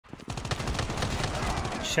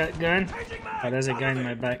Shotgun. Oh, there's a guy in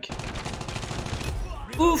my back.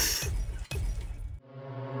 Oof!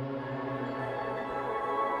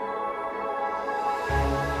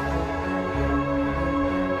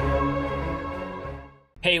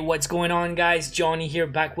 Hey, what's going on guys? Johnny here,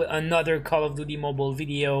 back with another Call of Duty Mobile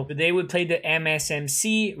video. Today we played the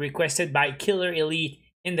MSMC requested by Killer Elite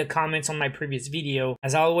in the comments on my previous video.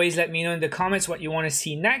 As always, let me know in the comments what you want to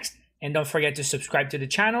see next. And don't forget to subscribe to the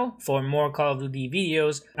channel for more Call of Duty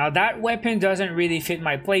videos. Now that weapon doesn't really fit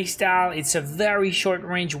my playstyle. It's a very short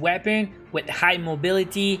range weapon with high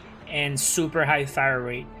mobility and super high fire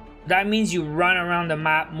rate. That means you run around the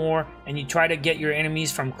map more and you try to get your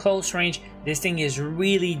enemies from close range. This thing is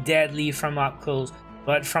really deadly from up close,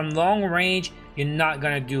 but from long range, you're not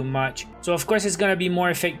gonna do much. So of course it's gonna be more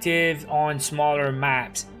effective on smaller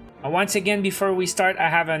maps. Now once again, before we start, I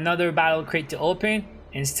have another battle crate to open.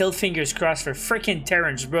 And still fingers crossed for freaking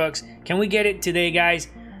Terrence Brooks. Can we get it today, guys?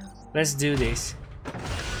 Let's do this.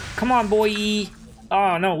 Come on, boy.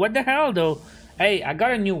 Oh, no. What the hell, though? Hey, I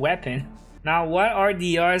got a new weapon. Now, what are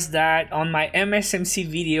the odds that on my MSMC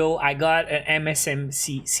video, I got an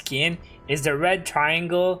MSMC skin? It's the red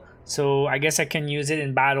triangle. So, I guess I can use it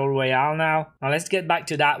in Battle Royale now. Now, let's get back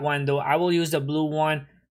to that one, though. I will use the blue one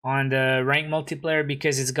on the ranked multiplayer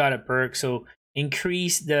because it's got a perk. So,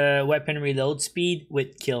 increase the weapon reload speed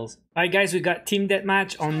with kills. Alright guys, we got Team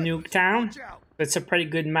Deathmatch on Nuketown. It's a pretty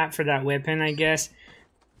good map for that weapon, I guess.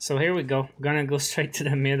 So here we go. We're gonna go straight to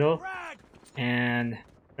the middle and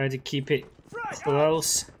try to keep it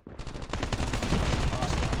close.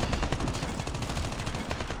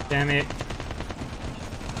 Damn it.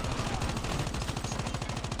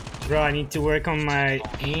 Bro, I need to work on my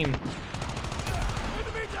aim.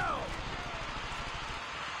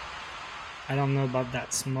 I don't know about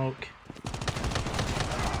that smoke.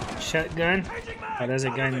 Shotgun. Oh, there's a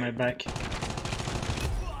guy in my back.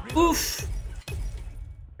 Oof!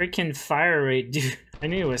 Freaking fire rate, dude. I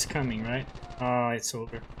knew it was coming, right? Oh, it's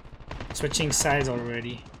over. Switching sides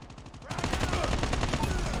already.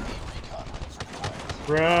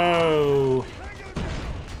 Bro!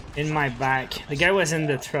 In my back. The guy was in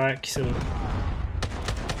the truck, so...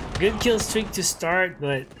 Good kill streak to start,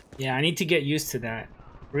 but... Yeah, I need to get used to that.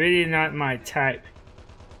 Really not my type.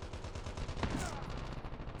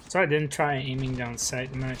 So I didn't try aiming down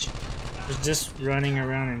sight much. I was just running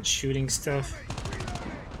around and shooting stuff.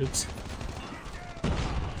 Oops.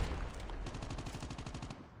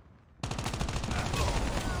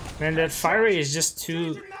 Man, that fire rate is just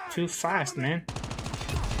too fast, man.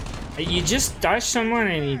 You just dodge someone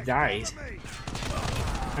and he dies.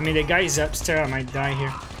 I mean, the guy is upstairs. I might die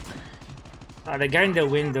here. The guy in the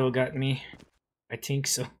window got me. I think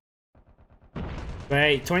so.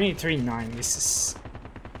 Wait, 23-9. This is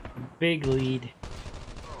a big lead.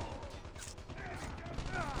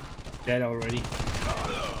 Dead already.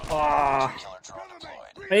 Oh.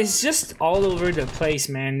 It's just all over the place,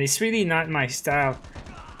 man. It's really not my style.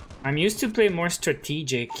 I'm used to play more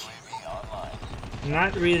strategic.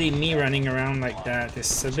 Not really me running around like that.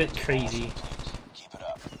 It's a bit crazy.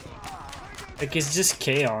 Like, it's just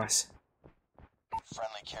chaos.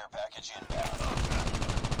 Friendly care package inbound.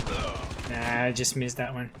 Nah, I just missed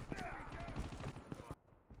that one.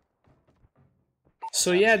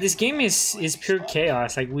 So yeah, this game is pure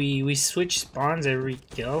chaos. Like we switch spawns every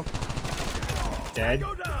kill. Dead.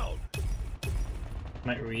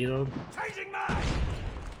 Might reload.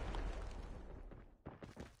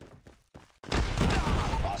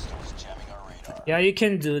 Yeah, you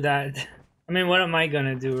can do that. I mean, what am I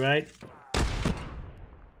gonna do, right?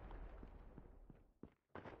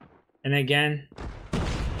 And again,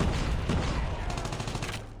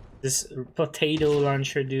 this potato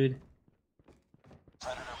launcher, dude.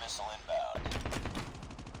 Predator missile inbound.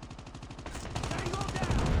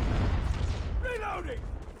 Reloading.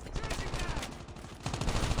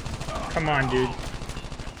 Come on, dude.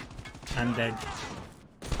 I'm dead.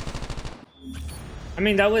 I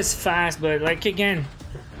mean, that was fast, but like again,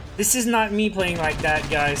 this is not me playing like that,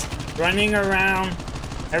 guys. Running around,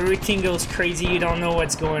 everything goes crazy. You don't know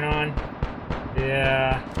what's going on.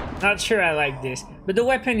 Yeah. Not sure I like this, but the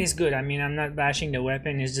weapon is good. I mean, I'm not bashing the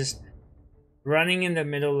weapon. It's just running in the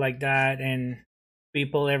middle like that and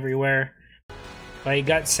people everywhere. But he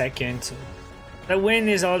got second, so the win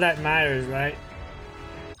is all that matters, right?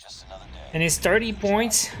 Just another day. And it's 30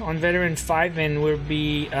 points on Veteran 5 and we'll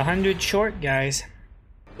be 100 short, guys.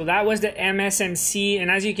 So that was the MSMC,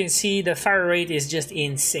 and as you can see, the fire rate is just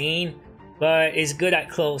insane, but it's good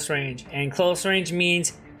at close range. And close range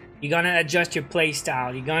means you're gonna adjust your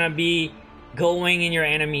playstyle. You're gonna be going in your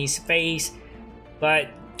enemy's face, but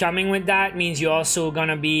coming with that means you're also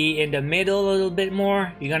gonna be in the middle a little bit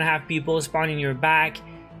more. You're gonna have people spawning your back,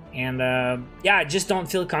 and yeah, I just don't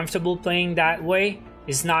feel comfortable playing that way.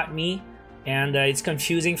 It's not me, and it's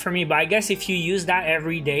confusing for me. But I guess if you use that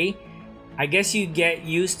every day, I guess you get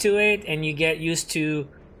used to it, and you get used to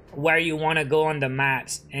where you want to go on the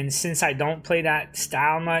maps. And since I don't play that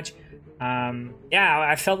style much, yeah,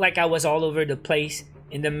 I felt like I was all over the place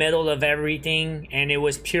in the middle of everything, and it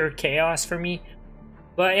was pure chaos for me.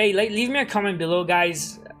 But hey, leave me a comment below,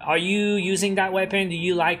 guys. Are you using that weapon? Do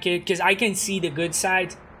you like it? Because I can see the good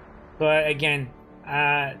sides, but again,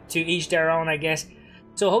 to each their own, I guess.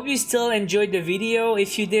 So hope you still enjoyed the video.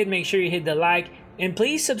 If you did, make sure you hit the like, and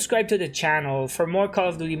please subscribe to the channel for more Call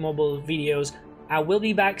of Duty Mobile videos. I will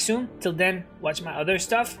be back soon. Till then, watch my other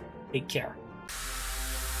stuff. Take care.